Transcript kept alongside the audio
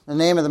The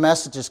name of the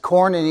message is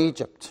Corn in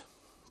Egypt.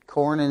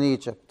 Corn in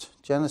Egypt.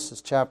 Genesis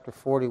chapter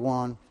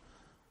 41.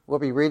 We'll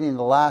be reading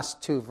the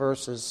last two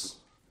verses.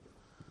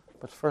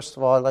 But first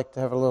of all, I'd like to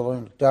have a little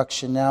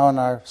introduction. Now in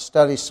our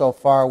study so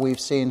far, we've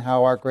seen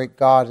how our great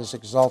God has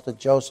exalted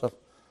Joseph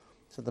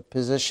to the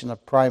position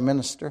of prime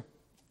minister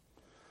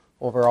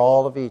over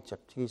all of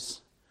Egypt.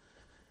 He's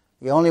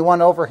the only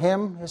one over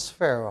him is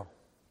Pharaoh.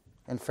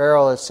 And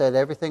Pharaoh has said,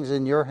 everything's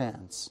in your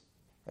hands.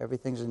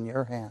 Everything's in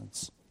your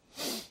hands.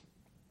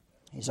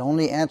 He's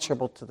only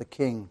answerable to the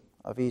king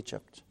of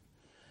Egypt.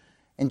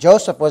 And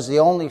Joseph was the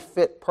only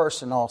fit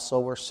person also.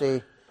 We'll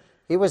see.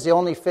 He was the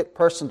only fit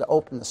person to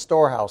open the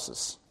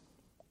storehouses.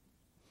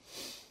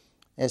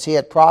 As he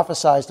had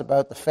prophesied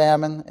about the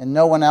famine, and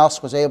no one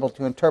else was able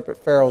to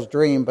interpret Pharaoh's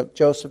dream, but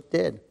Joseph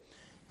did.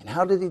 And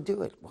how did he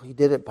do it? Well, he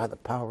did it by the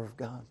power of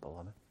God,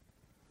 beloved.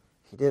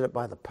 He did it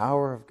by the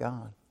power of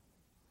God.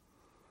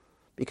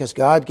 Because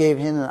God gave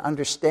him an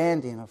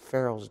understanding of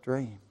Pharaoh's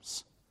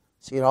dreams.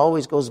 See, it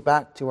always goes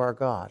back to our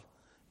God.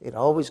 It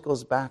always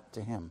goes back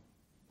to him.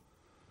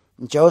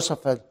 And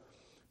Joseph had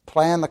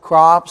planned the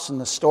crops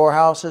and the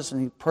storehouses,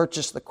 and he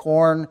purchased the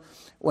corn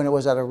when it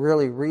was at a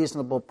really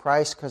reasonable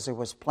price because there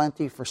was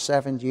plenty for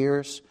 7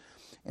 years.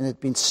 And it had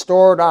been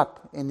stored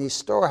up in these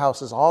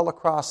storehouses all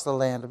across the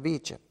land of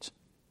Egypt.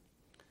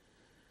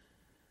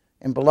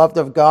 And beloved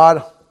of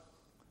God,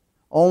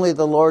 only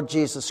the Lord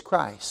Jesus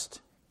Christ,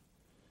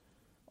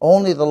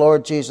 only the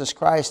Lord Jesus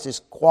Christ is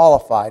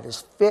qualified,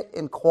 is fit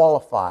and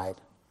qualified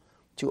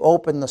to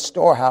open the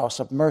storehouse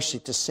of mercy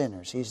to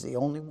sinners. He's the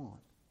only one.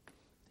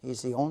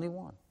 He's the only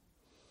one.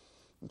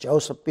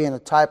 Joseph being a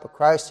type of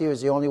Christ, he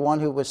was the only one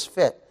who was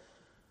fit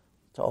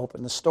to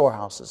open the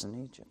storehouses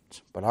in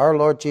Egypt. But our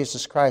Lord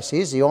Jesus Christ,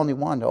 he's the only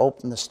one to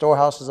open the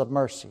storehouses of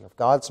mercy, of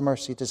God's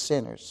mercy to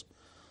sinners.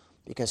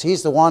 Because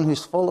he's the one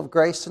who's full of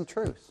grace and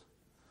truth.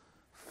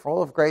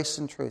 Full of grace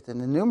and truth.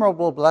 And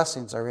innumerable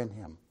blessings are in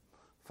him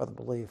for the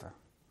believer.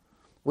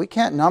 We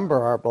can't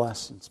number our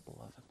blessings,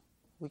 beloved.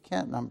 We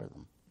can't number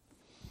them.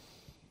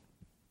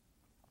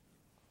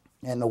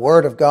 And the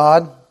Word of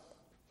God,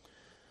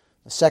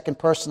 the second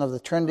person of the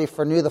Trinity,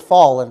 foreknew the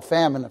fall and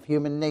famine of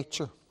human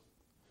nature.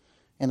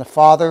 And the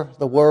Father,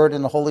 the Word,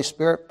 and the Holy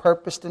Spirit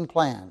purposed and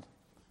planned.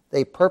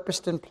 They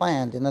purposed and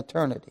planned in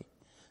eternity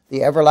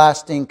the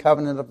everlasting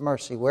covenant of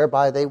mercy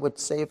whereby they would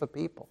save a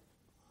people.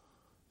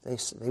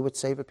 They would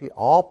save a people.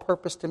 All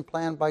purposed and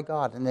planned by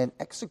God and then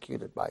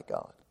executed by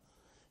God.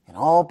 And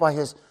all by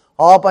His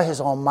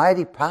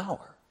almighty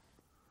power.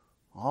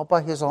 All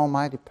by His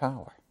almighty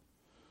power.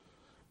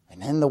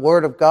 And then the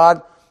Word of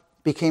God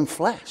became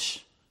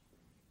flesh.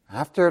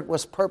 After it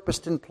was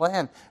purposed and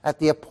planned at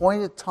the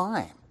appointed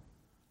time.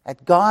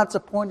 At God's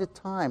appointed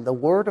time. The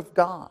Word of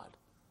God.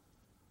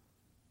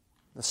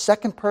 The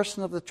second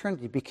person of the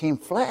Trinity became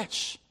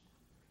flesh.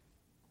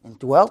 And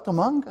dwelt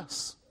among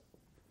us.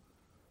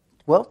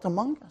 Dwelt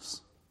among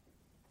us.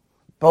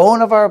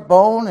 Bone of our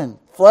bone and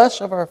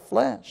flesh of our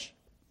flesh.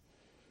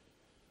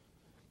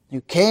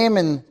 You came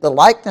in the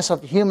likeness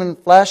of human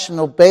flesh and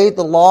obeyed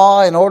the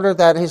law in order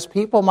that His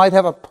people might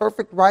have a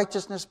perfect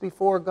righteousness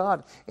before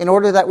God, in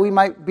order that we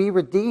might be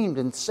redeemed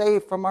and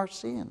saved from our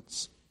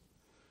sins.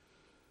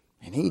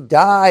 And He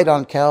died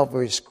on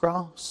Calvary's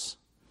cross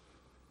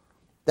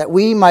that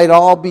we might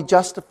all be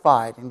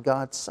justified in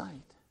God's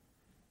sight.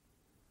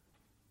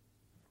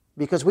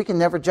 Because we can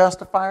never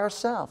justify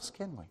ourselves,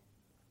 can we?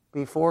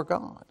 Before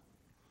God.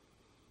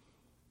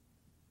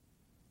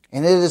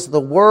 And it is the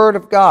Word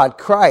of God,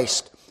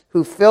 Christ,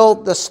 who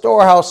filled the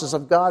storehouses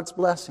of God's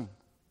blessing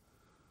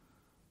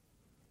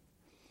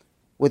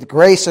with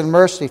grace and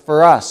mercy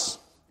for us.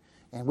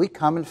 And we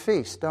come and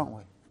feast, don't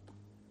we?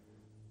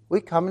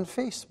 We come and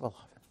feast, beloved.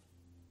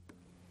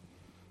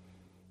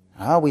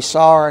 We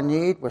saw our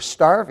need, we're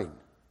starving.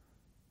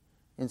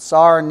 And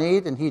saw our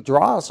need, and He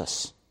draws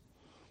us.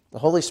 The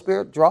Holy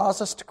Spirit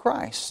draws us to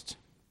Christ.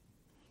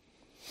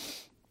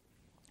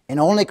 And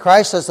only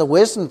Christ has the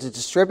wisdom to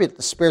distribute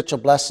the spiritual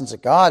blessings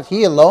of God.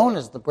 He alone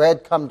is the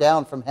bread come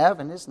down from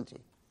heaven, isn't He?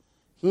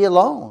 He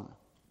alone.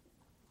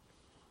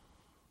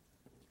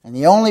 And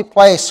the only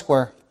place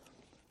where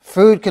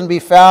food can be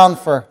found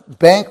for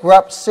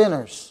bankrupt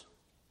sinners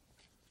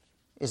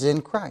is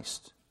in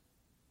Christ.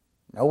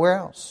 Nowhere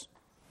else.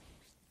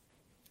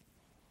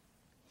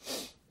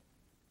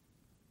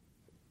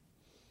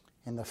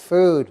 And the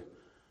food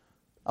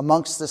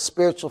amongst the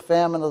spiritual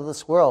famine of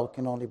this world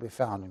can only be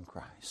found in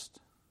Christ.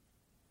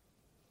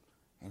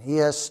 And He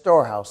has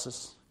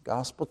storehouses,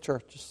 gospel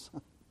churches,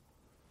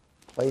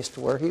 placed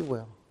where He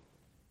will.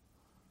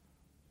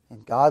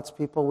 And God's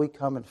people, we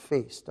come and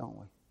feast, don't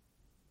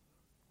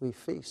we? We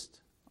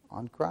feast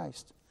on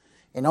Christ.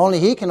 And only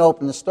He can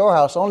open the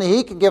storehouse. Only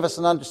He can give us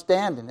an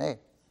understanding. Hey,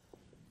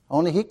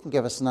 only He can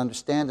give us an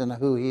understanding of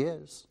who He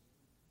is.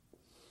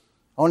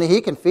 Only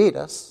He can feed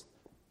us.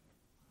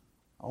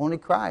 Only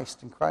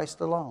Christ and Christ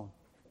alone.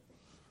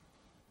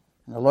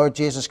 And the Lord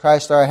Jesus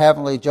Christ, our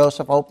heavenly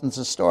Joseph, opens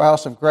the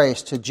storehouse of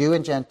grace to Jew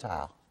and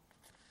Gentile.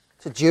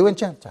 To Jew and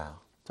Gentile.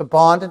 To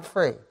bond and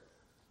free.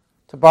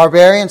 To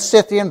barbarian,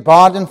 Scythian,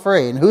 bond and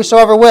free. And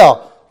whosoever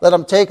will, let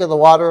him take of the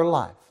water of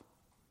life.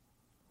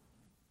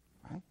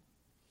 Right?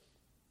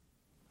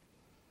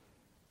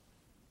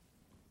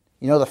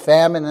 You know, the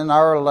famine in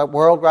our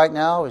world right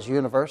now is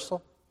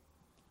universal.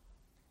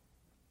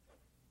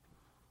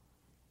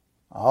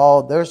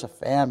 Oh, there's a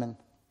famine.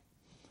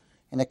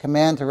 And the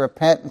command to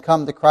repent and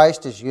come to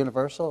Christ is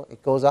universal.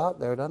 It goes out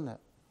there, doesn't it?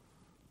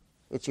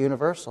 It's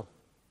universal.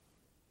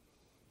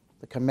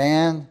 The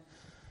command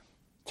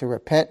to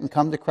repent and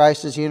come to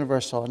Christ is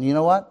universal. And you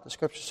know what? The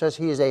Scripture says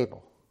He is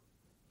able.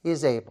 He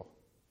is able.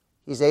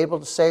 He's able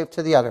to save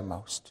to the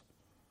uttermost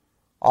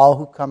all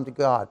who come to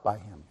God by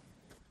Him.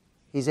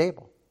 He's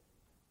able.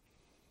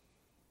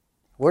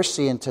 We're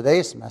seeing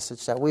today's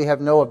message that we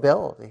have no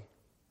ability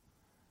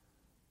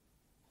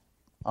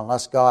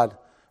unless God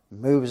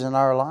moves in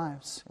our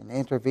lives and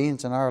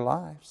intervenes in our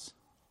lives.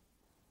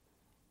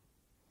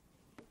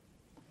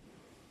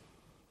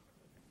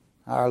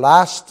 Our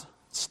last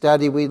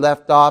study, we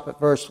left off at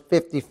verse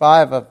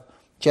 55 of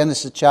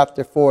Genesis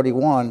chapter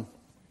 41.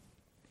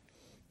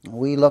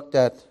 We'll look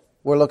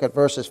at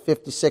verses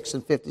 56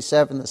 and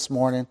 57 this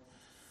morning,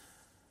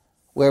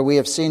 where we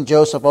have seen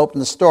Joseph open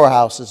the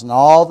storehouses and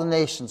all the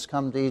nations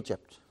come to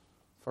Egypt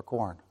for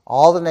corn.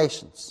 All the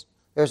nations.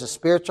 There's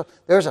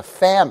a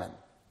famine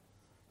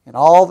in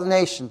all the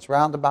nations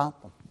round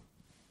about them.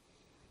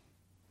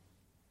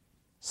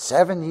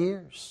 7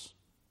 years.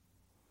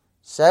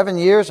 7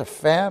 years of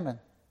famine.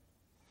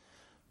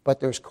 But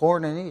there's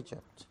corn in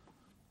Egypt.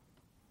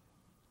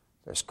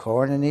 There's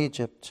corn in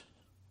Egypt.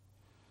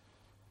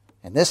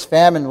 And this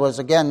famine was,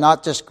 again,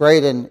 not just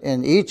great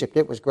in Egypt,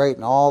 it was great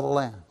in all the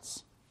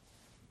lands.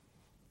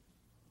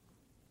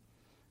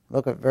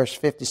 Look at verse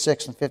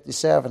 56 and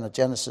 57 of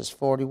Genesis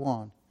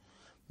 41.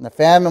 And the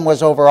famine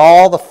was over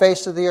all the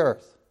face of the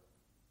earth.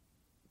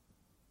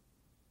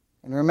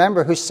 And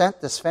remember who sent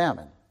this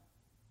famine.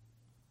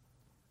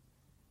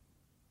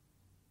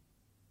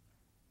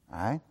 All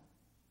right?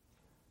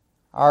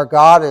 Our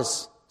God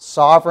is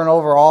sovereign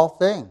over all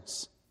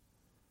things.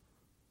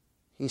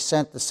 He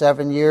sent the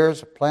 7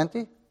 years of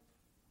plenty,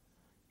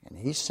 and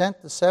He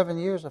sent the 7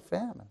 years of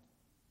famine.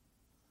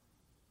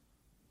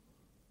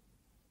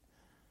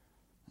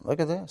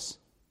 Look at this.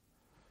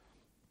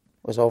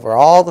 It was over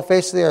all the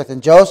face of the earth.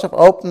 And Joseph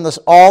opened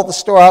all the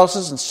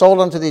storehouses and sold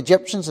unto the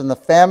Egyptians, and the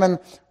famine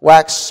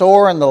waxed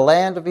sore in the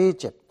land of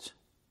Egypt.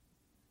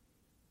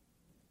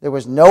 There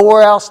was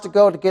nowhere else to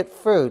go to get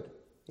food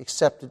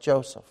except to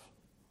Joseph.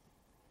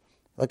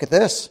 Look at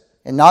this.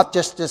 And not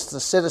just the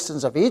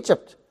citizens of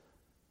Egypt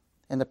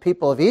and the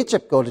people of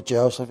Egypt go to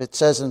Joseph. It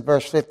says in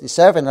verse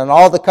 57, and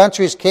all the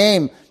countries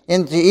came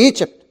into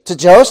Egypt to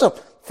Joseph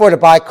for to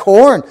buy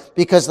corn,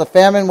 because the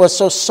famine was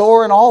so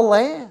sore in all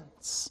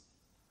lands.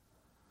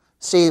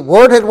 See,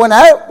 word had went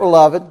out,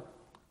 beloved.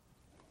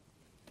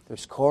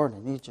 There's corn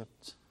in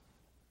Egypt.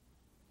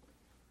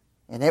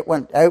 And it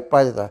went out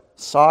by the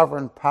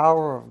sovereign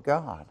power of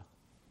God.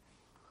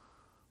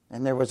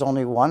 And there was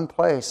only one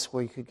place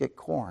where you could get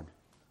corn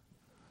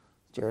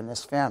during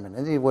this famine.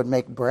 And He would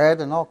make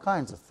bread and all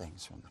kinds of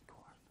things from the corn.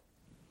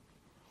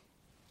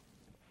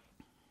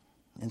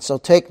 And so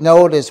take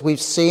note, as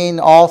we've seen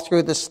all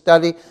through this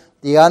study,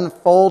 the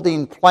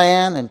unfolding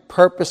plan and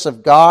purpose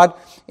of God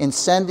in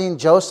sending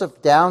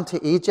Joseph down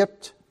to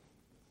Egypt.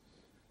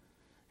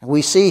 And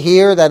we see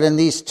here that in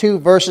these 2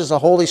 verses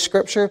of Holy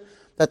Scripture,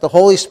 that the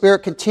Holy Spirit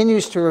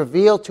continues to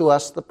reveal to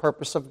us the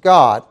purpose of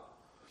God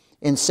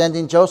in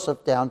sending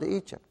Joseph down to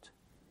Egypt.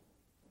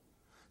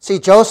 See,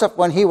 Joseph,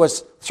 when he was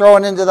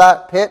thrown into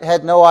that pit,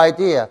 had no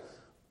idea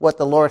what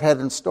the Lord had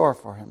in store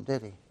for him,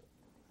 did he?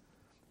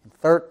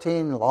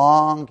 13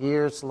 long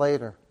years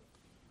later,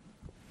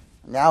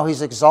 now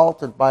he's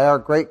exalted by our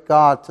great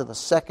God to the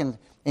second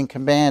in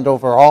command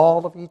over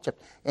all of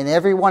Egypt. And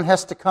everyone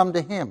has to come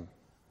to him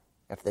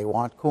if they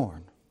want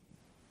corn.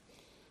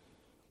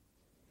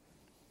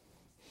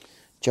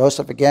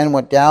 Joseph again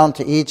went down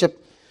to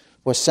Egypt,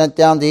 was sent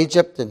down to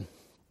Egypt and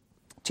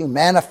to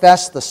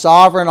manifest the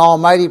sovereign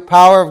almighty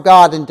power of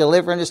God in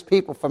delivering His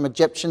people from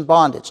Egyptian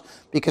bondage.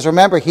 Because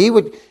remember,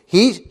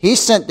 he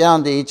sent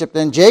down to Egypt,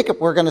 and Jacob,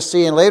 we're going to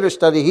see in later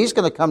study, he's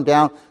going to come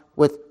down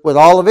with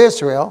all of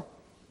Israel.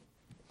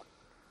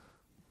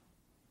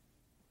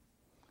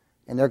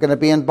 And they're going to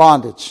be in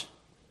bondage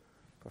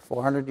for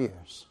 400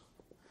 years.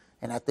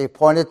 And at the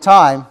appointed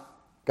time,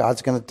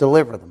 God's going to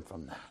deliver them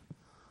from that.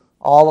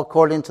 All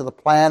according to the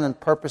plan and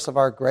purpose of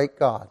our great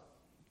God.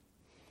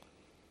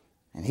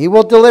 And He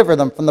will deliver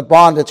them from the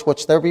bondage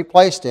which they'll be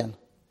placed in.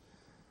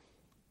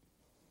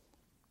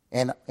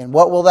 And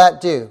what will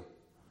that do?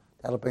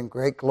 That'll bring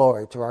great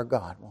glory to our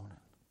God, won't it?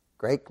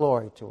 Great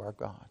glory to our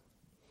God.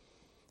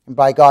 And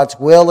by God's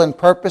will and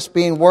purpose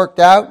being worked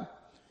out,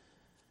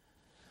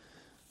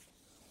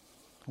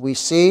 we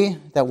see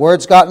that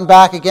word's gotten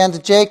back again to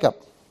Jacob.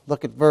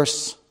 Look at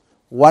verse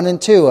 1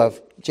 and 2 of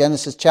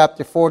Genesis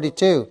chapter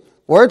 42.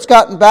 Word's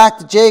gotten back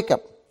to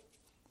Jacob.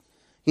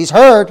 He's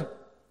heard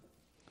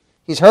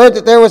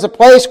that there was a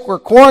place where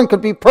corn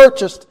could be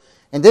purchased.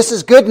 And this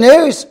is good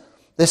news.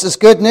 This is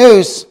good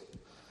news.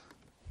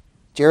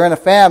 During a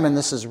famine,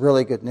 this is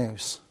really good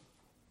news.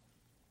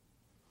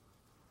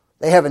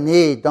 They have a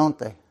need, don't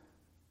they?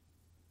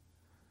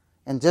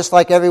 And just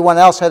like everyone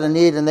else had a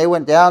need, and they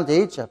went down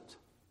to Egypt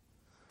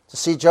to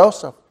see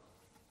Joseph.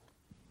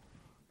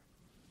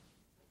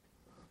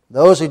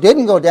 Those who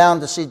didn't go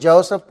down to see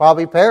Joseph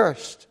probably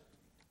perished.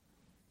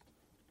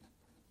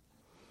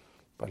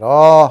 But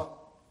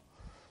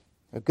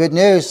the good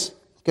news.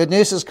 Good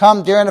news has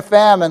come during a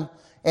famine.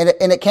 And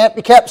it can't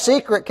be kept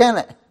secret, can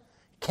it? It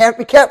can't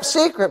be kept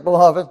secret,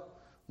 beloved.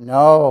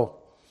 No.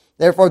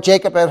 Therefore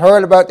Jacob had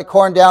heard about the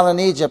corn down in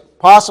Egypt,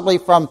 possibly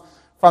from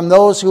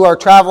those who are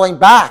traveling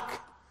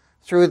back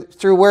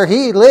through where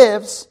he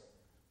lives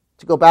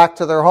to go back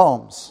to their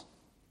homes.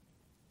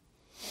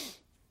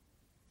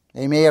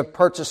 They may have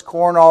purchased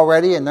corn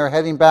already and they're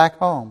heading back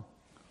home.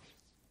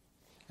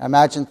 I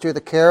imagine through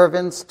the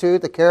caravans,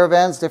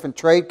 different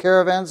trade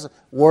caravans,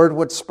 word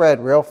would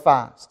spread real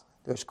fast.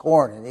 There's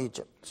corn in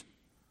Egypt.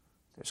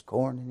 There's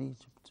corn in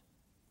Egypt.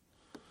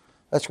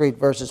 Let's read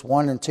verses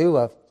 1 and 2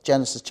 of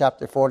Genesis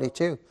chapter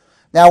 42.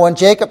 Now when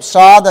Jacob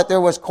saw that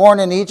there was corn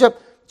in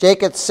Egypt,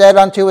 Jacob said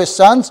unto his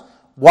sons,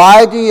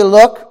 Why do you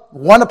look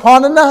one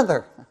upon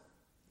another?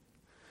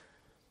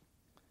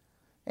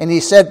 And he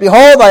said,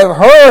 Behold, I have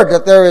heard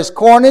that there is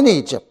corn in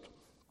Egypt.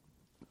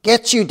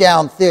 Get you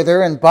down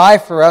thither and buy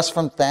for us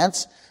from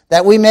thence,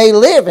 that we may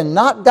live and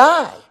not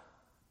die.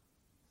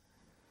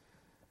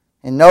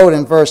 And note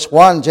in verse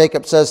 1,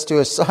 Jacob says to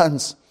his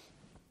sons,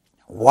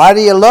 Why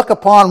do you look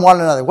upon one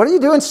another? What are you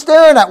doing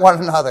staring at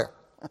one another?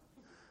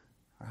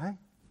 Right?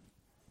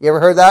 You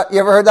ever heard that? You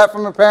ever heard that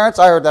from your parents?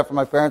 I heard that from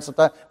my parents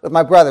with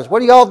my brothers.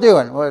 What are y'all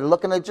doing? We're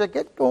looking at you.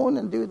 Get going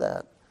and do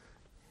that.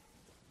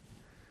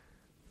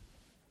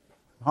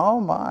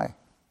 Oh my.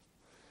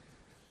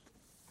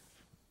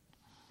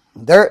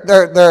 They're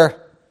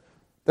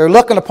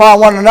looking upon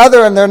one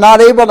another and they're not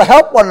able to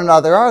help one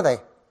another, are they?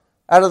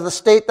 Out of the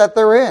state that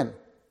they're in.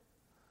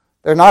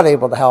 They're not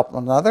able to help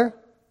one another.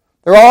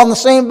 They're all in the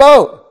same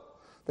boat.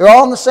 They're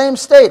all in the same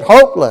state,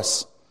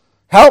 hopeless,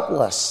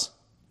 helpless.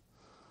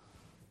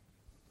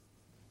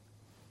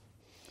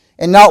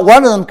 And not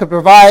one of them could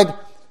provide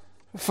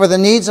for the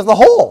needs of the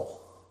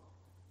whole.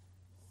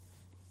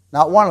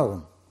 Not one of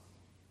them.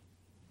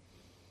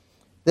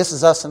 This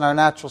is us in our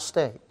natural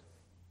state.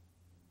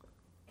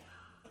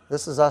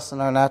 This is us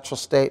in our natural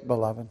state,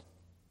 beloved.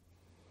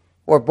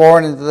 We're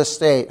born into this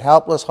state,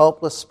 helpless,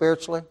 hopeless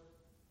spiritually.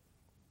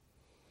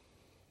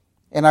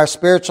 And our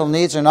spiritual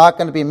needs are not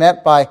going to be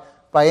met by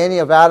any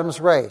of Adam's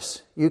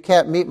race. You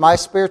can't meet my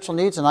spiritual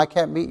needs and I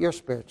can't meet your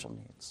spiritual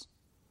needs.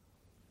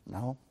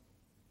 No.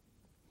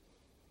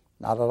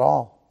 Not at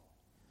all.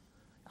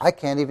 I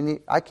can't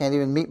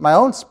even meet my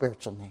own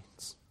spiritual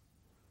needs.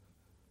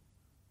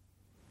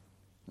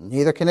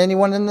 Neither can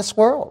anyone in this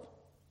world.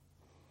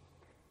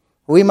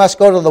 We must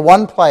go to the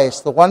one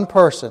place, the one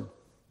person,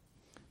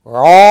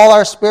 where all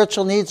our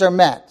spiritual needs are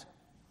met.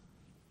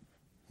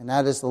 And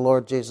that is the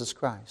Lord Jesus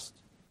Christ.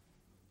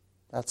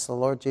 That's the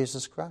Lord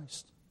Jesus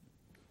Christ.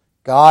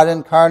 God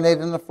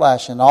incarnated in the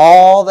flesh, and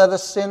all that a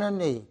sinner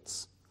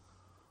needs,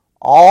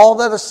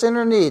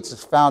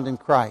 is found in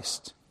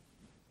Christ.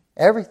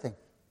 Everything.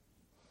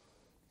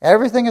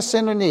 Everything a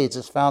sinner needs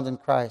is found in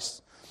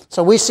Christ.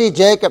 So we see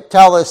Jacob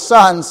tell his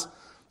sons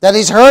that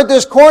he's heard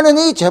there's corn in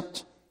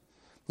Egypt.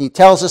 He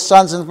tells his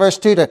sons in verse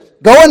 2 to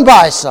go and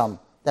buy some,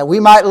 that we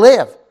might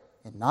live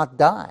and not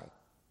die.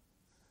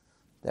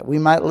 That we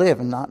might live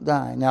and not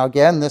die. Now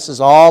again, this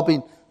has all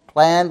been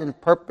planned and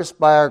purposed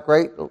by our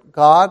great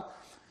God,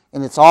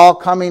 and it's all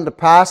coming to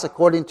pass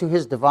according to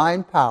His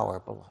divine power,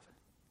 beloved.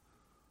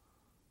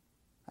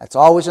 That's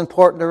always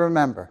important to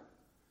remember.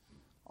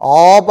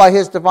 All by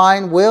His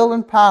divine will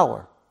and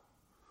power.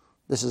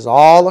 This is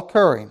all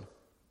occurring.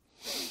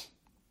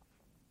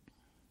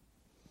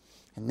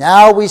 And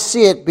now we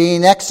see it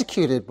being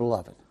executed,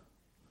 beloved.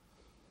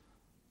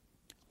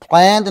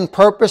 Planned and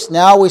purposed,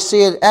 now we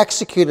see it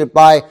executed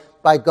by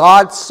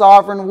God's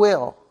sovereign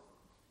will.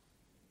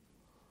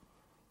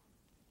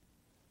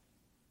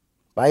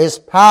 By His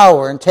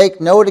power. And take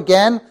note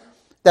again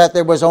that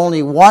there was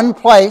only one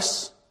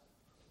place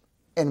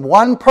and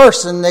one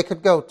person they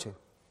could go to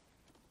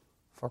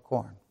for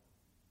corn.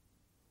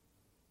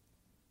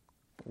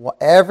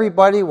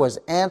 Everybody was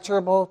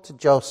answerable to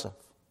Joseph.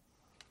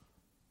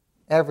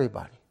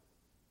 Everybody.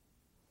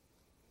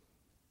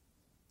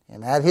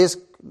 And at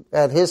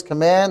his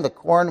command, the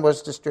corn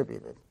was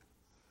distributed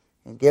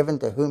and given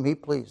to whom he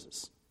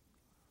pleases.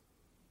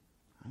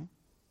 Right?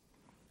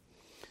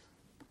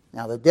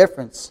 Now the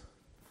difference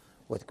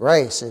with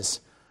grace is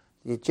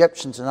the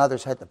Egyptians and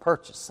others had to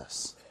purchase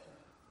this.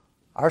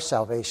 Our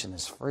salvation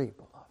is free,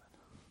 beloved.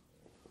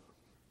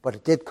 But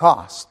it did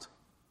cost.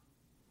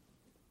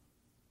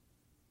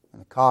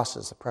 And the cost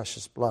is the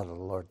precious blood of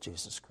the Lord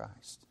Jesus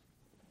Christ.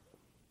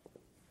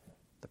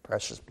 The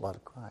precious blood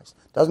of Christ.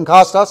 It doesn't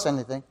cost us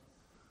anything.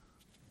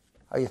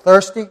 Are you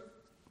thirsty?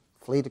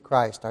 Flee to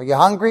Christ. Are you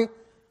hungry?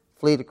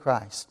 Flee to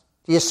Christ.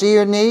 Do you see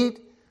your need?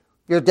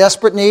 Your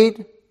desperate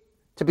need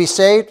to be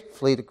saved?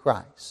 Flee to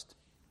Christ.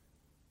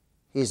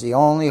 He's the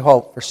only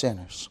hope for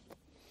sinners.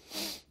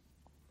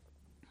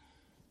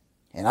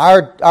 And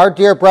our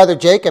dear brother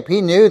Jacob,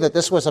 he knew that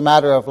this was a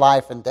matter of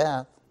life and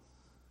death.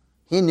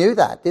 He knew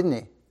that, didn't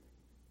he?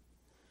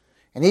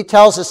 And he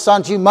tells his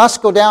sons, you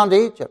must go down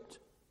to Egypt.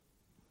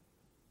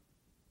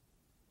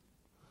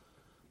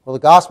 Well, the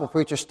gospel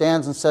preacher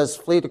stands and says,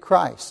 flee to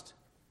Christ.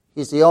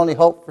 He's the only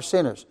hope for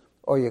sinners.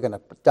 Or you're going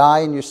to die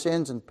in your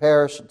sins and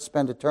perish and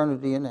spend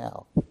eternity in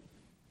hell.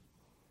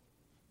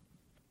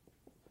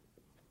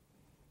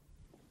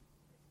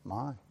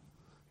 My.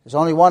 There's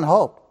only one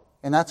hope,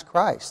 and that's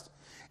Christ.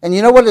 And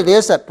you know what it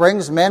is that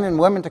brings men and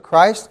women to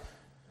Christ?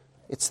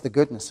 It's the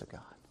goodness of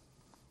God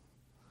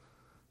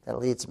that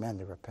leads men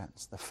to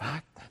repentance. The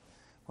fact that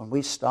when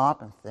we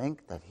stop and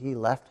think that He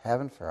left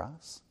heaven for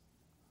us,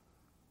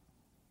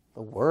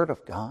 the Word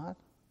of God,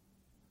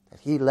 that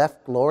He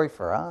left glory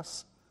for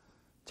us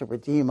to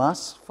redeem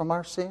us from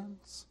our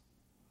sins.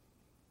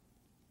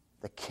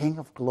 The King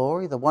of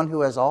glory, the one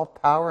who has all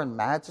power and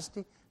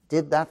majesty,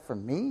 did that for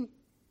me.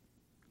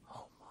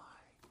 Oh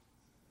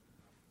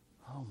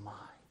my. Oh my.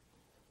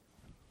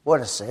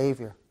 What a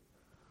Savior.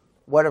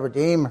 What a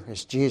Redeemer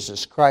is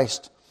Jesus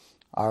Christ,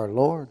 our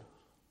Lord.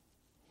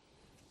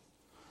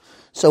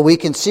 So we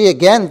can see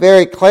again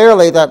very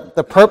clearly that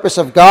the purpose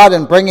of God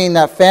in bringing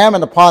that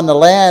famine upon the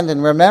land,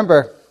 and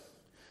remember,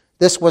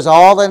 this was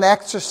all an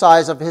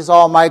exercise of His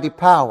almighty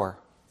power.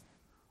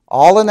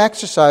 All an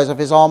exercise of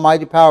His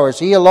almighty powers.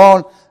 He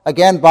alone,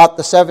 again, bought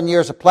the 7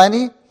 years of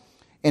plenty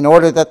in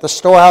order that the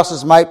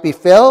storehouses might be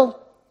filled.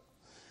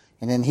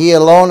 And then He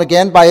alone,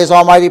 again, by His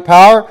almighty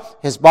power,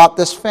 has bought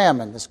this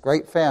famine, this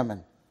great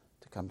famine,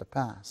 to come to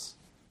pass.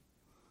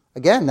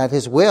 Again, that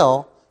His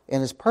will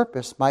and His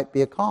purpose might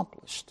be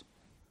accomplished.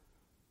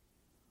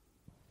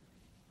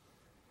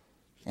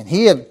 And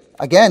He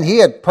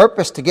had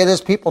purposed to get His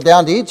people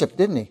down to Egypt,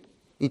 didn't He?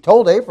 He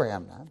told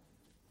Abraham that.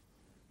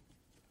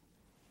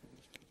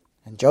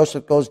 And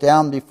Joseph goes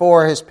down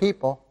before his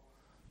people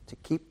to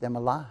keep them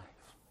alive.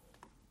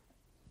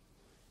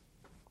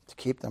 To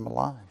keep them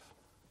alive.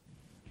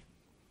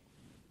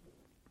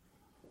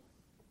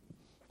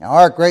 Now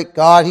our great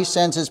God, He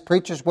sends His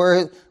preachers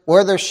where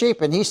there's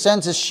sheep, and He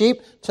sends His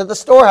sheep to the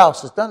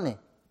storehouses, doesn't He?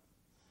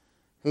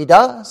 He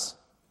does.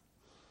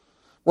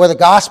 Where the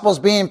gospel is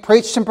being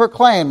preached and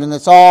proclaimed, and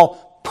it's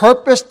all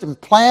purposed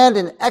and planned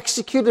and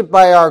executed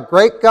by our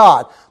great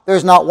God.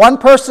 There's not one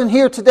person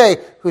here today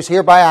who's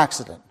here by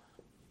accident.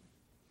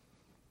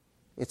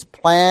 It's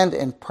planned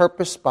and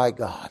purposed by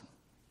God.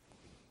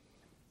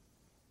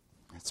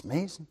 That's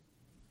amazing.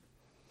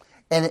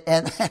 And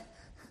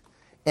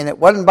it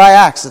wasn't by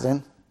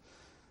accident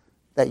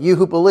that you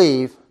who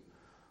believe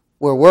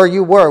were where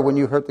you were when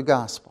you heard the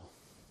gospel.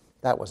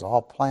 That was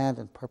all planned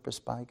and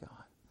purposed by God.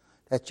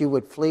 That you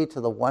would flee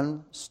to the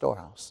one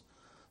storehouse,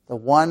 the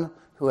one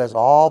who has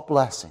all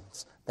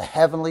blessings, the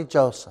heavenly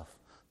Joseph,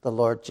 the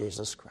Lord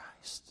Jesus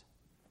Christ.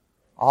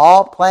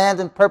 All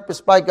planned and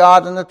purposed by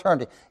God in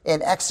eternity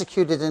and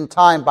executed in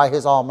time by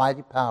His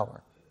almighty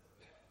power.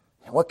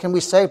 And what can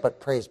we say but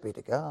praise be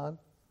to God?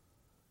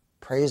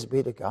 Praise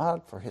be to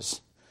God for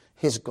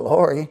His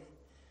glory.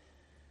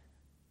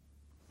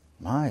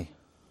 My.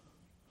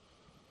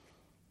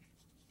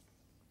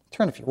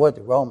 Turn, if you would,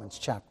 to Romans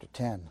chapter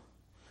 10.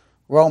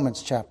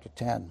 Romans chapter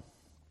 10.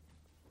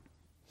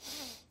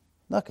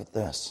 Look at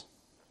this.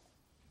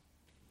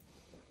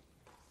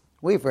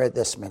 We've read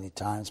this many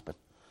times, but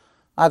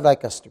I'd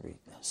like us to read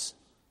this.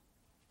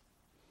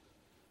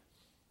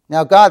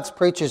 Now, God's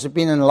preachers have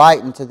been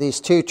enlightened to these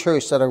two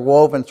truths that are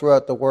woven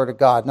throughout the Word of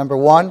God. Number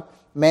one,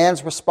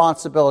 man's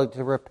responsibility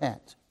to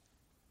repent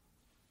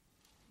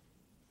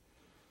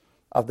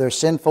of their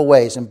sinful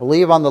ways and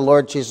believe on the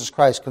Lord Jesus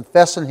Christ,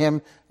 confessing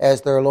Him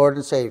as their Lord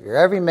and Savior.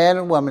 Every man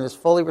and woman is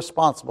fully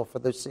responsible for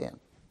their sin.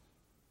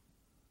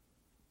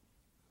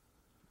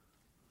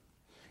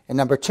 And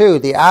number two,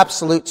 the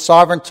absolute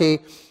sovereignty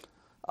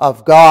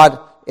of God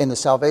in the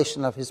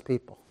salvation of His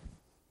people.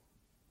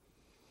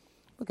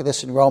 Look at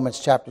this in Romans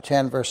chapter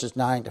 10, verses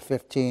 9 to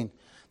 15.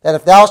 That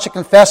if thou shalt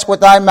confess with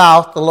thy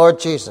mouth the Lord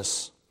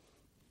Jesus,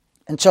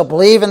 and shalt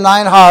believe in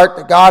thine heart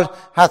that God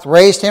hath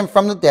raised Him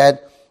from the dead,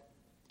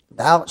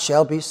 thou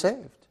shalt be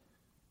saved.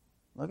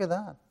 Look at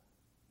that.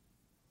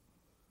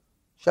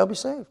 Shall be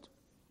saved.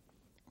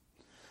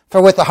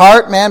 For with the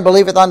heart man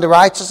believeth unto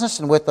righteousness,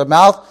 and with the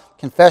mouth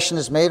confession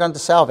is made unto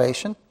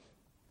salvation.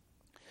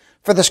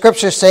 For the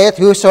Scripture saith,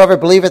 whosoever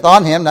believeth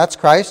on Him, that's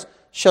Christ,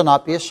 shall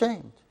not be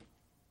ashamed.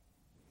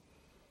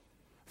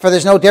 For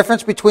there's no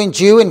difference between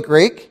Jew and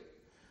Greek.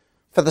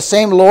 For the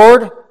same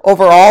Lord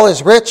over all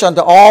is rich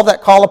unto all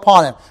that call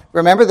upon Him.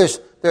 Remember,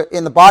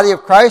 in the body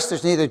of Christ,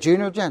 there's neither Jew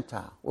nor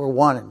Gentile. We're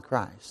one in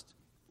Christ.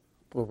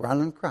 We're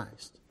one in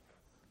Christ.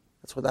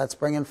 That's what that's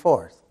bringing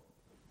forth.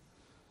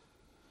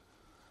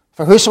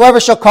 For whosoever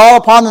shall call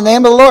upon the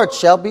name of the Lord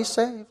shall be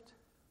saved.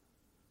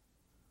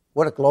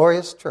 What a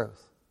glorious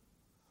truth.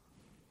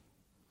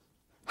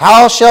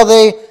 How shall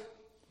they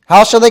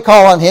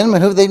call on Him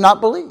in whom they've not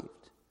believed?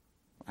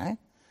 Right?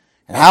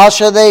 And how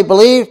shall they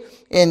believe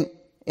in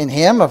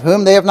Him of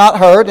whom they have not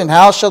heard? And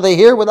how shall they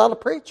hear without a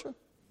preacher?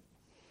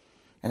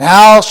 And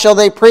how shall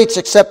they preach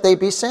except they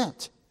be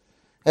sent?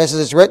 As it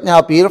is written,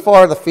 how beautiful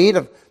are the feet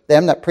of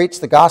them that preach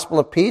the gospel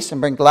of peace and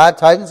bring glad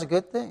tidings of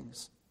good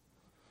things.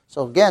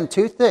 So again,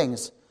 two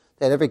things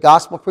that every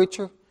gospel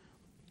preacher,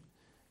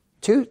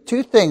 two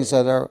things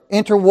that are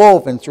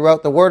interwoven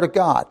throughout the Word of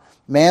God.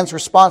 Man's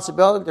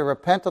responsibility to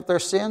repent of their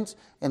sins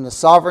and the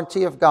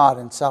sovereignty of God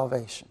in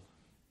salvation.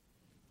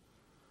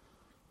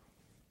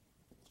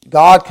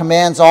 God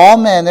commands all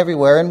men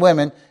everywhere and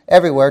women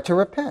everywhere to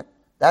repent.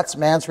 That's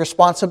man's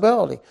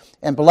responsibility.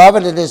 And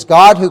beloved, it is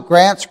God who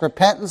grants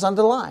repentance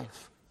unto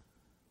life.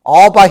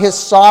 All by His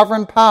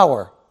sovereign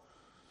power.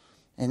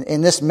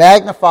 And this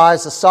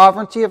magnifies the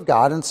sovereignty of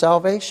God in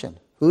salvation.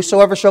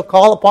 Whosoever shall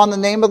call upon the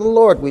name of the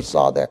Lord, we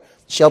saw there,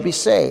 shall be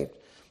saved.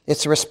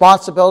 It's the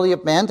responsibility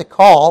of man to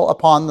call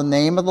upon the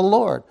name of the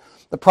Lord.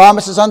 The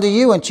promise is unto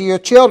you and to your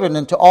children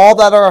and to all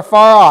that are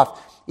afar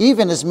off,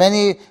 even as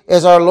many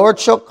as our Lord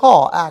shall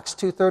call. Acts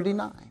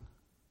 2:39.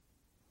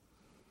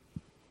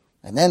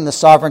 And then the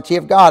sovereignty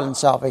of God in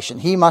salvation.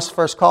 He must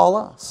first call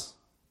us.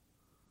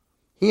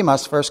 He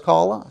must first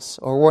call us,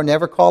 or we'll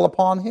never call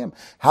upon Him.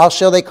 How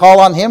shall they call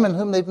on Him in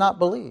whom they've not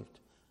believed?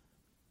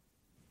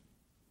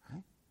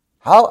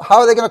 How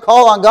are they going to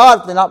call on God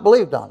if they've not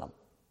believed on Him?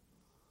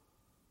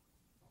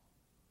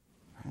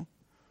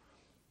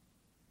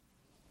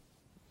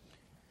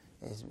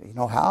 You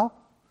know how?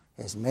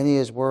 As many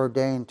as were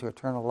ordained to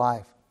eternal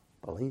life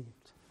believed.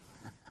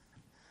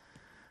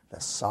 The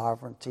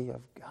sovereignty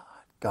of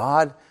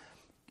God.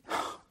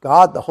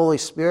 God, the Holy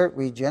Spirit,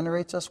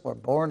 regenerates us. We're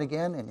born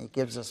again, and He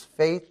gives us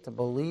faith to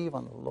believe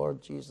on the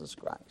Lord Jesus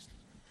Christ.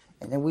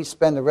 And then we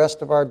spend the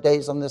rest of our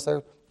days on this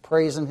earth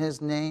praising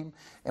His name,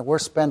 and we'll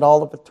spend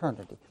all of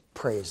eternity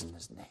praising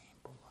His name.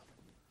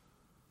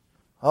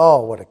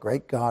 Oh, what a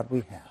great God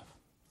we have.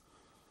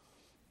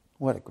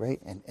 What a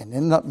great, and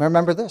then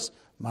remember this,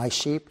 my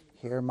sheep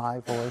hear my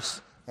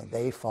voice, and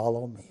they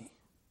follow me.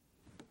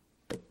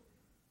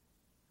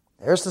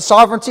 There's the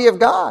sovereignty of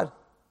God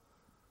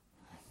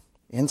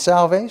in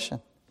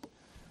salvation.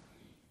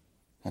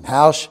 And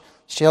how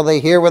shall they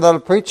hear without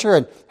a preacher?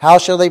 And how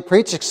shall they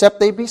preach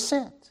except they be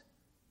sent?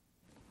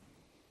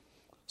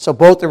 So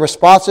both the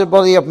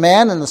responsibility of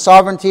man and the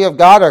sovereignty of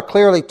God are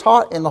clearly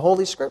taught in the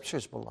Holy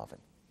Scriptures, beloved.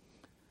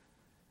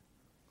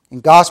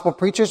 And gospel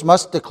preachers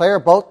must declare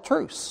both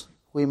truths.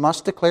 We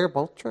must declare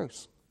both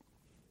truths.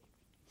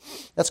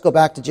 Let's go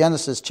back to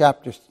Genesis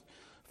chapter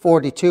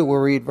 42. We'll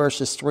read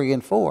verses 3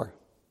 and 4.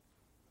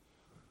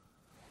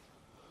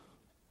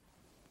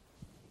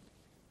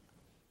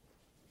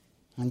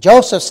 And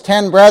Joseph's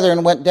 10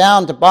 brethren went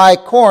down to buy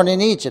corn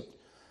in Egypt.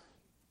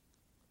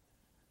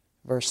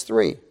 Verse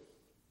 3.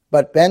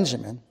 But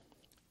Benjamin,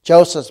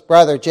 Joseph's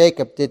brother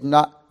Jacob,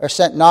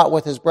 sent not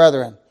with his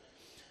brethren.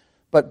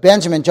 But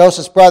Benjamin,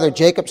 Joseph's brother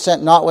Jacob,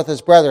 sent not with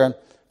his brethren,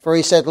 for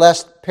he said,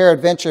 lest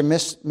peradventure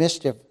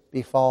mischief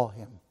befall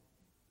him.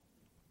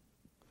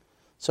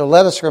 So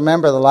let us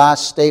remember the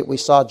last state we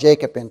saw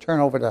Jacob in. Turn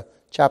over to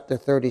chapter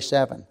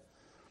 37.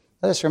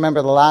 Let us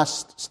remember the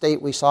last state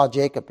we saw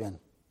Jacob in.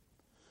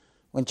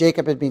 When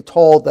Jacob had been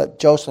told that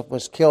Joseph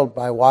was killed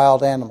by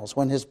wild animals.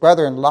 When his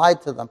brethren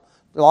lied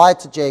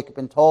to Jacob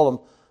and told him,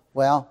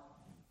 well,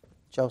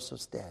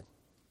 Joseph's dead.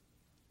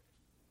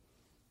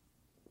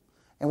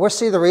 And we'll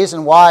see the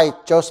reason why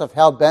Joseph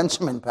held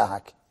Benjamin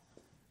back.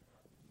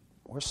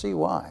 We'll see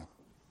why.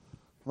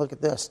 Look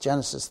at this,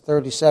 Genesis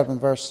 37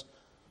 verses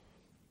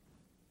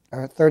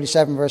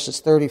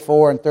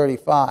 34 and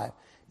 35.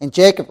 And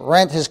Jacob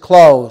rent his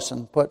clothes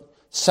and put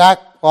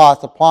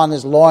sackcloth upon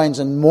his loins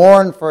and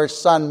mourned for his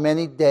son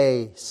many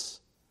days.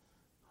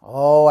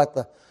 Oh, at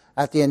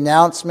the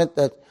announcement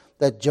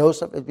that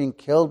Joseph had been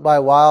killed by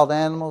wild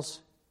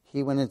animals,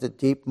 he went into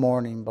deep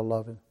mourning,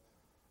 beloved.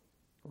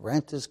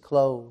 Rent his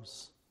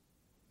clothes,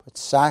 put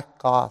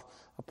sackcloth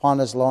upon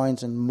his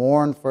loins and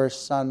mourned for his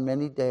son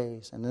many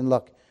days. And then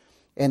look,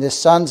 and his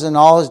sons and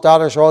all his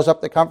daughters rose up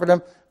to comfort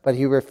him, but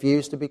he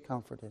refused to be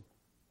comforted.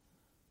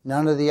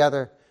 None of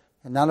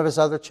his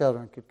other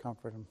children could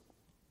comfort him.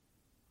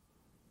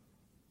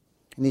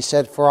 And he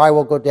said, for I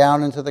will go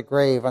down into the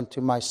grave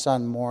unto my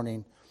son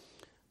mourning.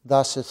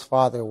 Thus his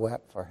father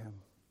wept for him.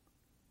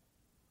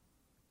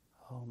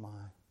 Oh my.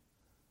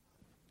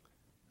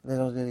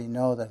 Little did he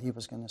know that he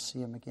was going to see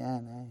him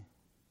again, eh?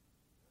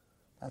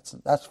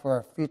 That's for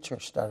a future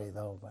study,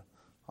 though. But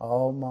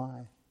oh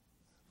my,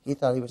 he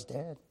thought he was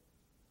dead.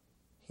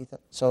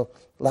 So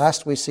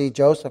last we see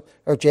Jacob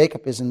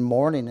is in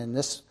mourning, and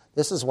this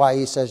is why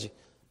he says,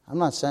 "I'm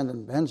not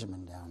sending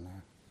Benjamin down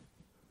there."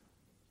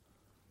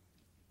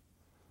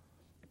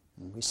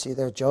 And we see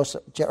there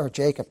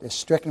Jacob is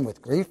stricken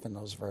with grief in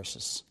those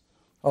verses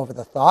over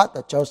the thought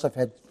that Joseph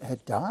had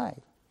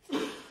died.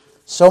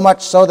 So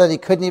much so that he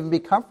couldn't even be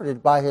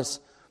comforted by his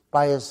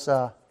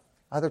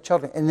other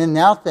children. And then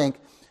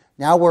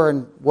now we're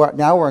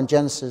in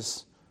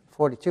Genesis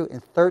 42,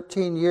 and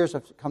 13 years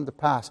have come to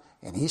pass,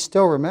 and he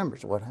still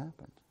remembers what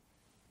happened.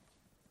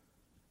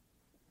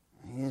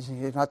 He's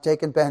not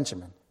taking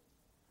Benjamin.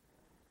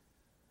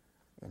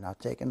 You're not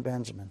taking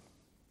Benjamin.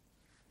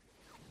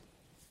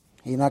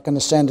 He's not going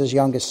to send his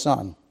youngest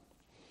son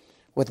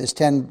with his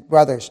 10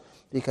 brothers,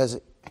 because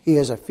he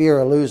has a fear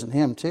of losing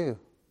him too.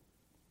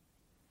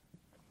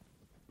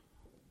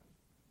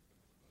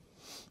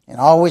 And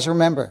always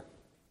remember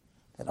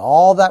that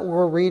all that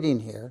we're reading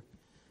here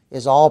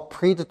is all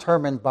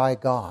predetermined by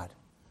God.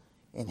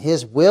 And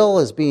His will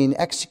is being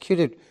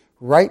executed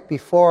right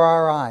before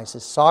our eyes,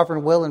 His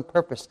sovereign will and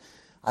purpose.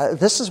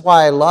 This is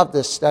why I love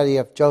this study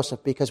of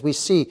Joseph, because we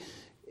see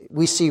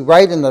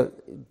right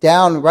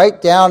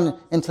down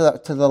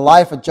into the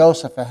life of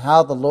Joseph and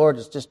how the Lord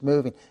is just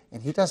moving.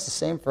 And He does the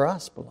same for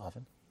us,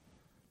 beloved.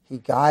 He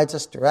guides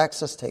us,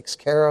 directs us, takes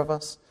care of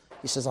us.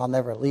 He says, I'll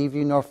never leave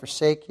you nor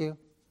forsake you.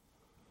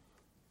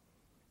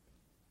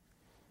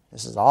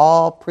 This is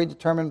all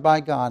predetermined by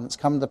God. It's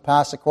come to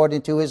pass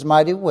according to His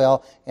mighty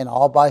will and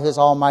all by His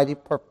almighty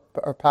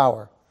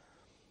power.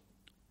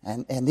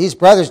 And these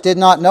brothers did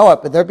not know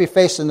it, but they'd be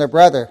facing their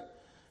brother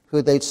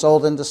who they'd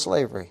sold into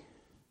slavery.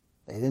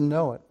 They didn't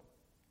know it.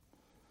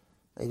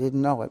 They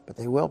didn't know it, but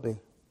they will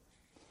be.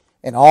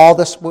 And all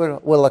this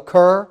will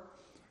occur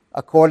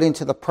according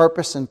to the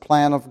purpose and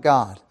plan of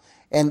God.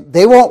 And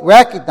they won't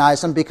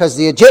recognize Him because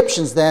the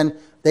Egyptians then,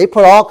 they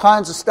put all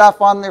kinds of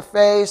stuff on their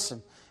face.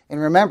 And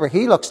remember,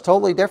 he looks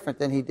totally different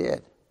than he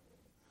did.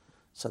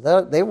 So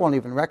they won't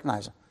even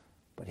recognize Him.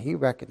 But He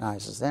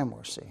recognizes them,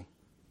 we'll see.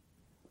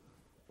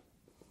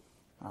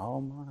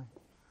 Oh my.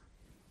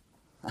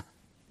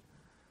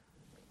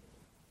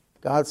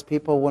 God's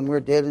people, when we're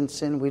dead in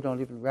sin, we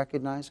don't even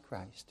recognize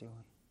Christ, do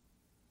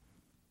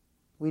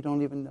we? We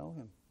don't even know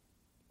Him.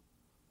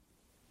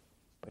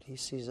 But He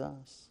sees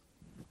us.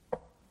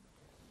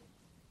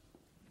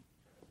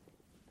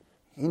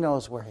 He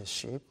knows we're His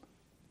sheep.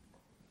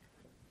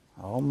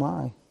 Oh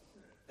my.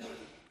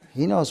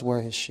 He knows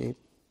we're His sheep.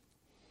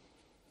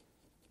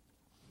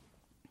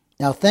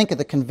 Now think of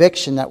the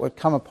conviction that would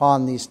come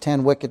upon these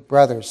 10 wicked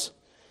brothers.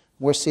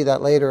 We'll see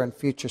that later in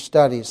future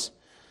studies,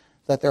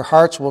 that their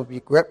hearts will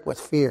be gripped with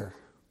fear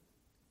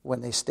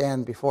when they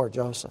stand before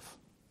Joseph.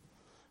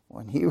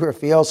 When he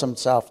reveals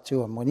himself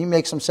to them, when he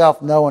makes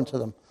himself known to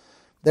them,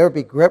 they'll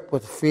be gripped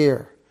with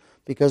fear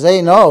because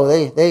they know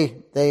they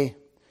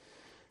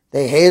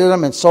hated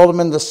him and sold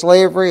him into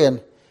slavery,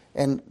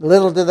 and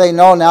little do they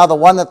know now the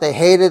one that they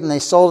hated and they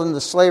sold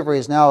into slavery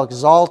is now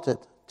exalted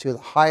to the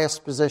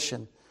highest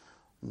position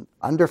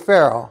under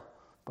Pharaoh,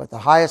 but the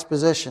highest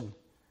position,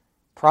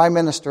 prime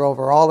minister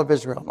over all of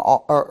Israel,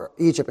 or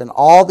Egypt, and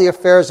all the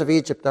affairs of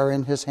Egypt are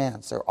in his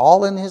hands. They're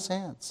all in his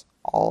hands,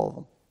 all of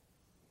them.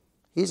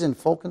 He's in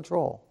full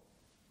control.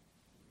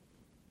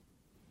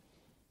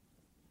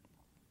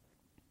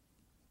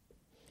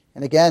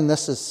 And again,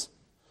 this is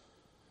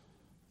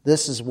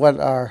what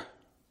our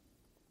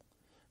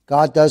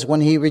God does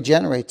when He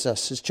regenerates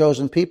us, His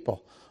chosen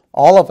people.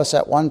 All of us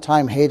at one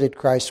time hated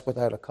Christ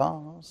without a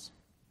cause.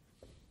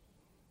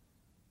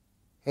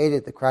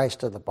 Hated the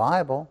Christ of the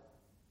Bible.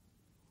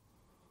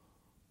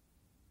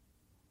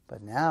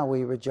 But now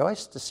we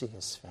rejoice to see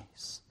His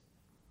face.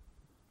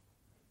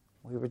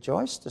 We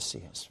rejoice to see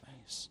His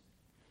face.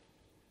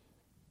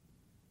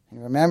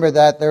 And remember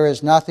that there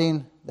is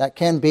nothing that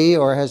can be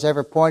or has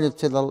ever pointed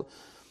to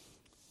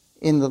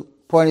in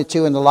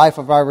the life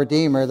of our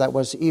Redeemer that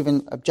was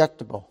even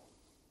objectable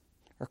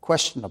or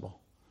questionable,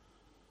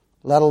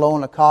 let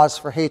alone a cause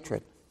for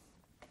hatred.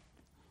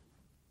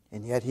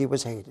 And yet He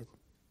was hated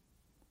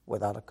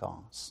without a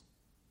cause.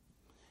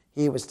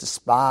 He was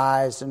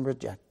despised and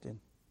rejected,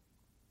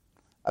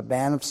 a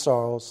man of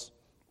sorrows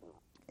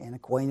and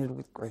acquainted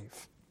with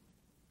grief.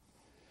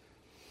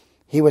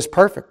 He was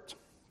perfect,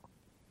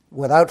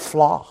 without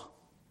flaw,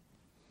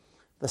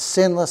 the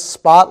sinless,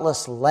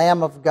 spotless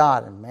Lamb of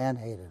God, and man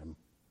hated Him.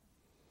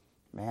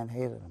 Man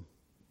hated Him.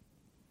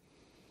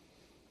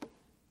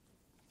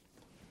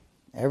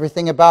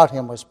 Everything about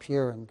Him was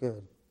pure and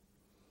good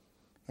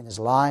in His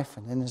life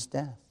and in His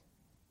death.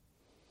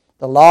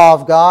 The law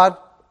of God,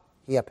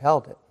 He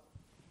upheld it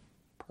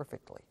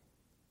perfectly.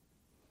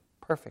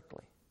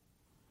 Perfectly.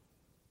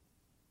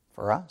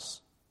 For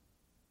us.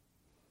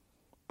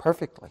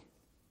 Perfectly.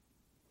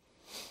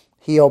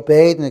 He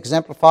obeyed and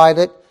exemplified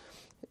it.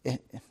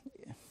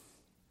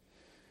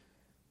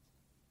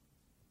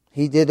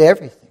 He did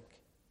everything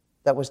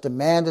that was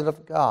demanded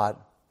of God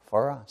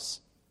for us.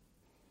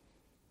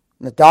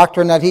 And the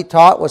doctrine that He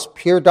taught was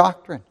pure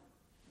doctrine.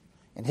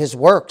 And His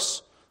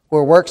works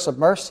were works of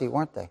mercy,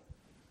 weren't they?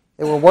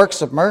 They were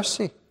works of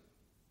mercy.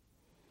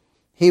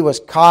 He was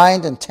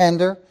kind and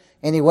tender,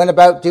 and He went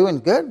about doing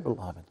good,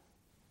 beloved.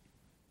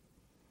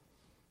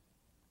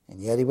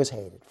 And yet He was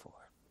hated for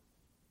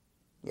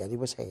it. Yet He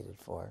was hated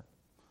for it.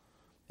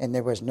 And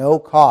there was no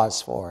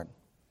cause for it.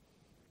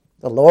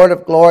 The Lord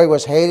of glory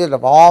was hated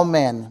of all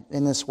men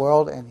in this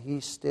world, and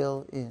He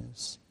still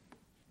is.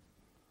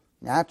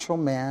 Natural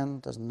man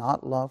does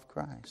not love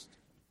Christ.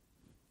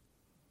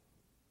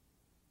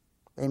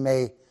 They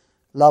may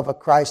love a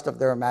Christ of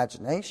their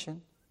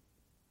imagination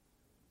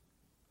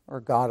or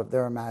a God of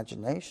their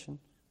imagination,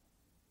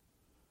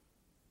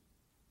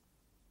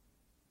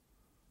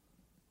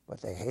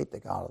 but they hate the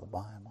God of the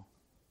Bible.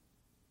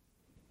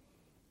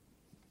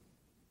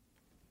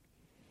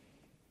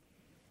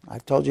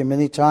 I've told you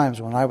many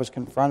times when I was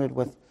confronted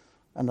with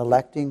an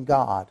electing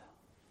God.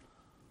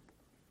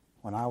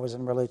 When I was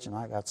in religion,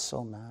 I got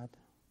so mad.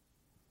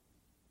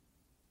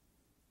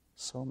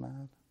 So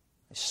mad.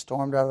 I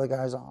stormed out of the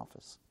guy's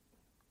office.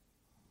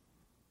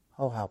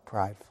 Oh, how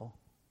prideful.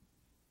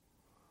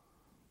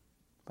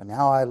 But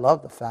now I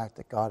love the fact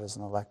that God is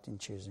an electing,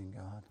 choosing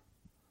God.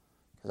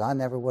 Because I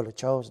never would have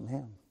chosen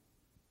him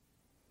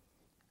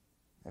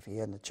if he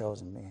hadn't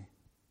chosen me.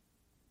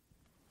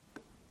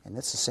 And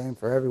it's the same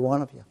for every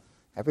one of you.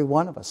 Every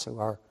one of us who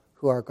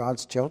are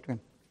God's children.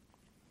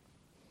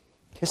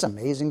 His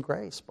amazing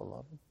grace,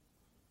 beloved.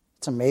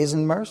 It's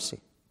amazing mercy.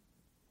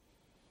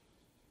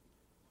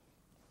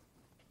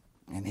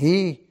 And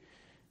he's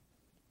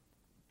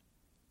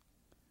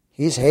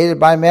hated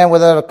by men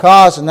without a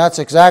cause, and that's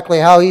exactly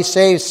how he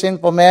saves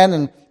sinful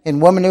men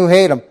and women who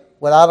hate him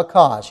without a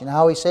cause. You know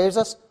how he saves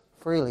us?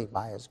 Freely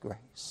by his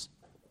grace.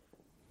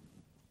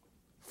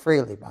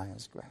 Freely by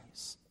his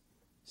grace.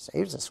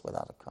 Saves us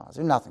without a cause.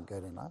 There's nothing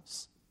good in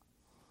us.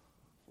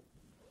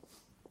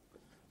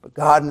 But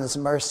God in his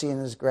mercy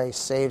and his grace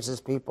saves his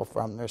people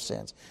from their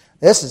sins.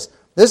 This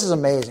is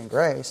amazing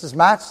grace. This is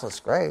matchless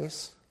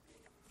grace.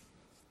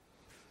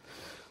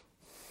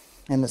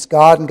 And it's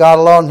God and God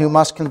alone who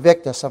must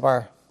convict us of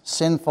our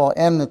sinful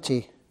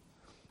enmity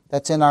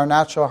that's in our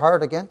natural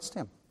heart against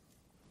him.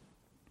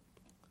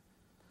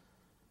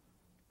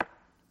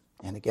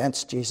 And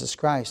against Jesus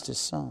Christ, his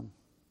Son.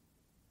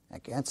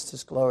 Against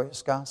his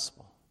glorious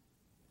gospel.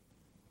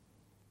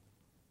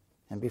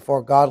 And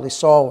before godly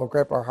sorrow will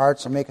grip our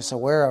hearts and make us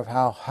aware of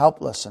how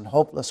helpless and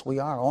hopeless we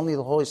are, only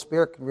the Holy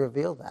Spirit can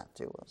reveal that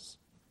to us.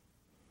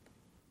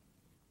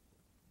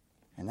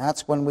 And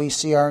that's when we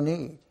see our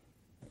need.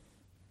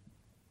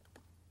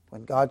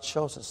 When God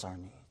shows us our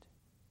need.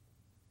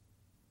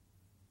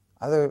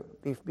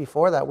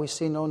 Before that, we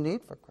see no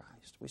need for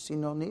Christ. We see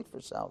no need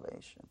for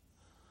salvation.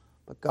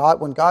 But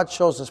when God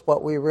shows us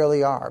what we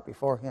really are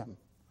before him,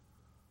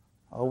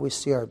 we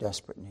see our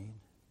desperate need.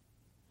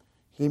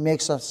 He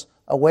makes us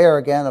aware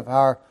again of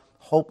our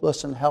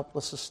hopeless and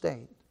helpless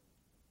estate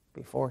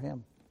before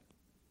him.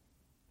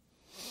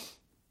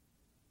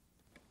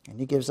 And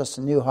he gives us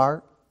a new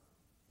heart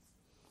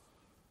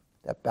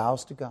that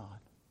bows to God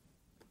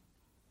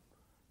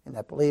and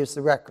that believes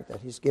the record that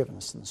he's given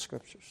us in the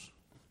Scriptures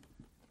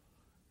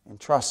and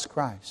trusts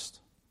Christ.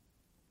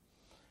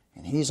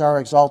 And he's our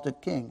exalted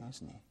King,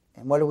 isn't he?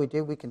 And what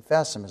do? We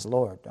confess him as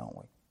Lord, don't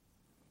we?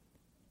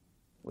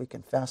 We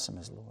confess him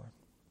as Lord.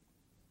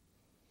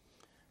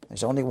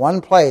 There's only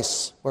one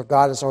place where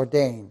God has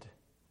ordained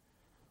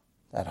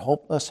that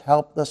hopeless,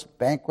 helpless,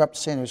 bankrupt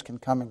sinners can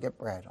come and get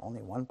bread.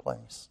 Only one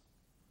place.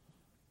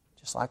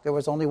 Just like there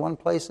was only one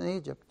place in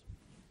Egypt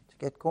to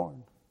get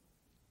corn.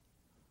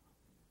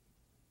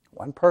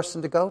 One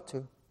person to go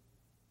to.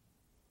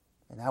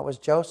 And that was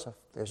Joseph.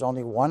 There's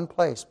only one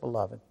place,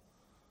 beloved,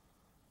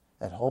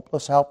 that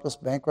hopeless, helpless,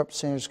 bankrupt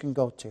sinners can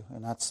go to.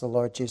 And that's the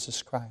Lord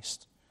Jesus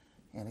Christ.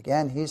 And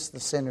again, he's the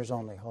sinner's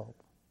only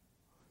hope.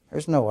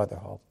 There's no other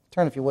hope.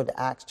 Turn, if you would, to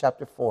Acts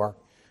chapter 4.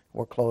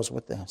 We'll close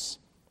with this.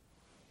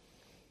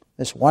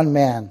 This one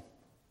man,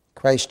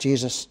 Christ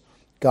Jesus,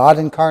 God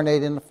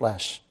incarnate in the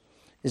flesh,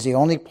 is the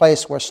only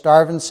place where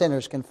starving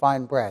sinners can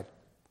find bread.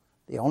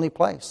 The only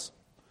place.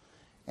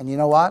 And you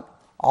know what?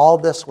 All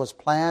this was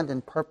planned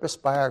and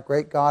purposed by our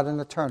great God in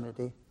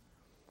eternity.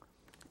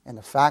 And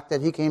the fact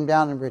that he came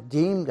down and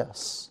redeemed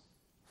us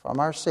from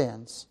our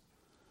sins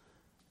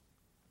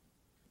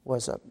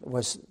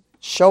was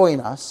showing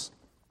us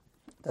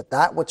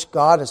that which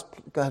God has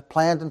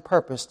planned and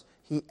purposed,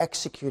 he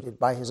executed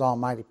by his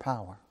almighty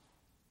power.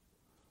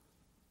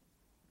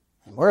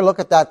 And we're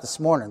looking at that this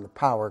morning, the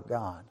power of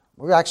God.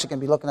 We're actually going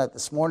to be looking at it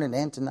this morning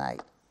and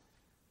tonight.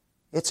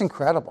 It's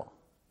incredible.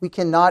 We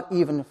cannot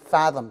even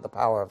fathom the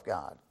power of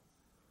God.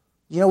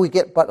 You know, we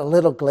get but a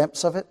little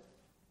glimpse of it.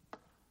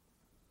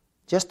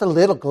 Just a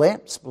little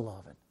glimpse,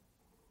 beloved.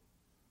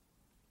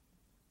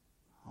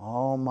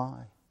 Oh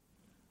my.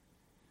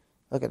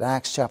 Look at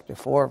Acts chapter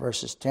 4,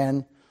 verses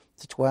 10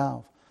 to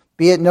 12.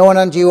 Be it known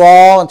unto you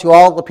all and to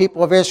all the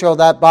people of Israel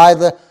that by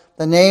the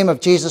name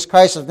of Jesus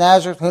Christ of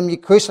Nazareth, whom you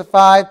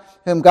crucified,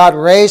 whom God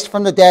raised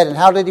from the dead. And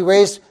how did he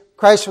raise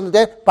Christ from the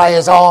dead? By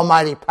his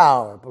almighty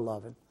power,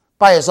 beloved.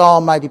 By his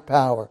almighty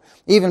power.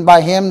 Even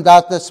by him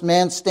doth this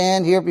man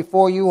stand here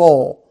before you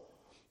whole.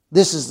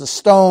 This is the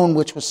stone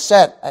which was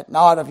set at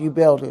naught of you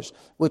builders,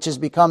 which has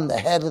become the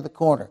head of the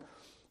corner.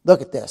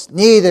 Look at this.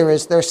 Neither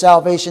is there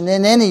salvation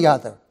in any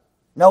other.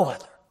 No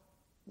other.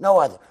 No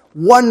other.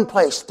 One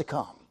place to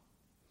come.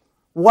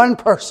 One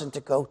person to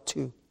go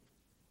to.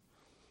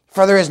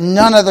 For there is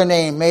none other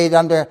name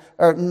under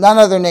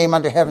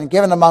heaven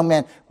given among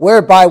men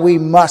whereby we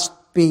must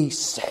be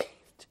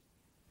saved.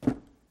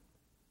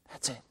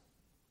 That's it.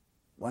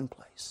 One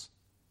place.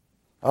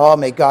 Oh,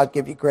 may God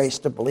give you grace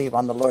to believe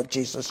on the Lord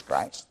Jesus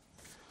Christ.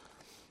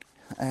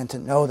 And to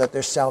know that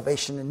there's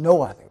salvation in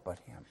no other but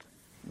him.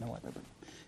 No other but him.